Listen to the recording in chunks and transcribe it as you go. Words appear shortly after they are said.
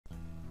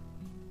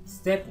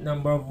Step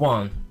number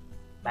 1.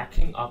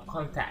 Backing up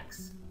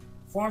contacts.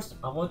 First,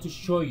 I want to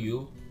show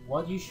you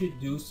what you should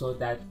do so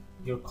that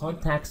your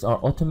contacts are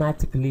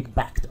automatically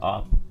backed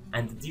up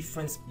and the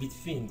difference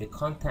between the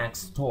contacts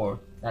stored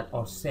that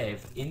are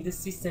saved in the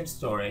system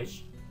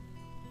storage,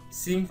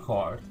 SIM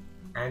card,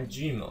 and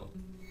Gmail.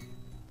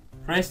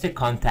 Press the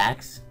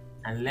contacts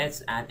and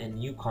let's add a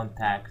new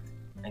contact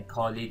and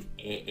call it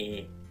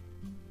AA.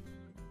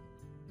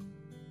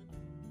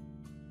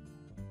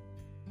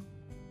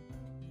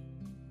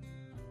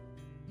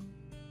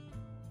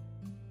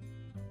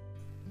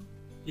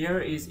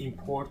 Here is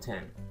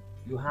important.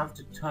 You have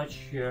to touch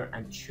here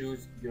and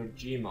choose your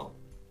Gmail,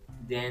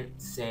 then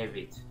save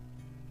it.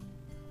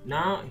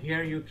 Now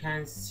here you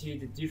can see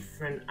the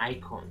different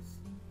icons.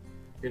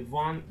 The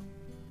one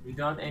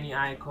without any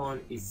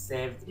icon is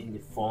saved in the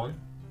phone.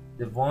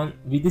 The one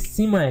with the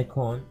SIM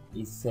icon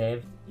is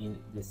saved in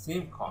the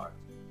SIM card.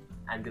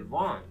 And the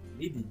one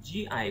with the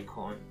G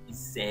icon is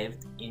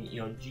saved in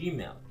your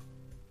Gmail,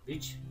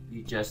 which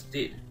we just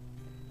did.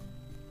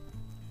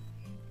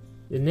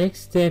 The next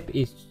step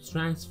is to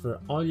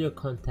transfer all your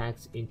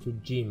contacts into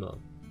Gmail.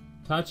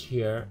 Touch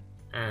here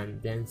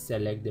and then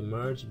select the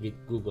merge with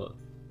Google.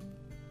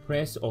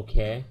 Press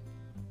OK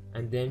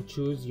and then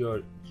choose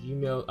your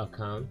Gmail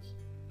account.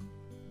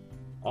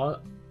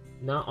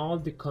 Now all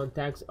the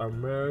contacts are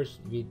merged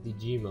with the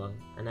Gmail,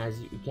 and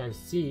as you can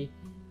see,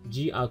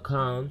 G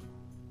account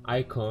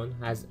icon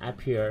has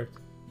appeared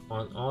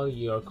on all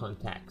your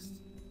contacts.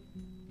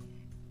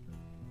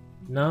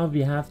 Now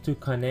we have to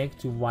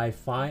connect to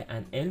Wi-Fi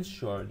and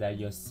ensure that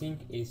your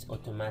sync is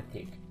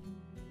automatic.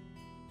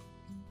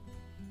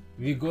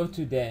 We go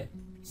to the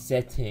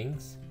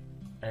settings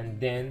and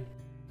then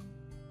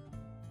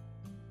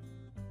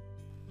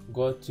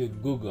go to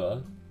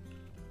Google.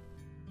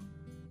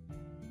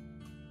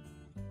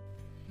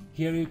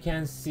 Here you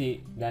can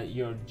see that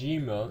your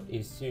Gmail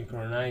is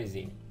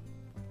synchronizing.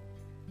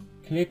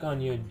 Click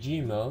on your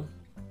Gmail.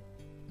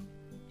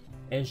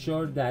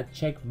 Ensure that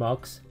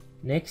checkbox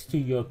next to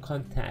your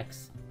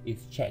contacts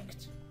is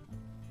checked.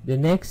 The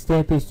next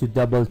step is to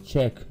double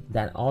check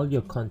that all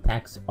your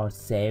contacts are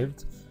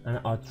saved and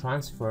are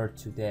transferred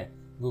to the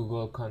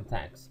Google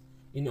contacts.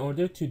 In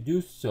order to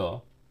do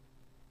so,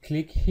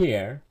 click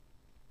here,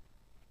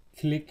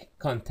 click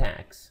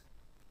contacts.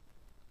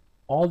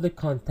 All the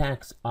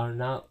contacts are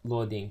now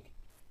loading.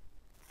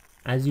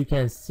 As you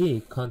can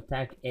see,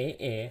 contact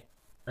AA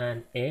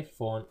and A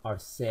phone are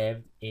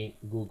saved in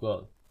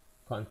Google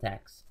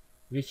contacts,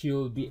 which you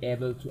will be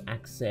able to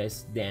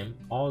access them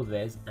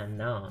always, and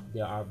now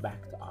they are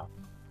backed up.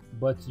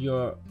 But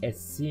your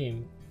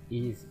SIM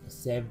is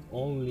saved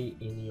only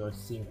in your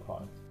SIM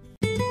card.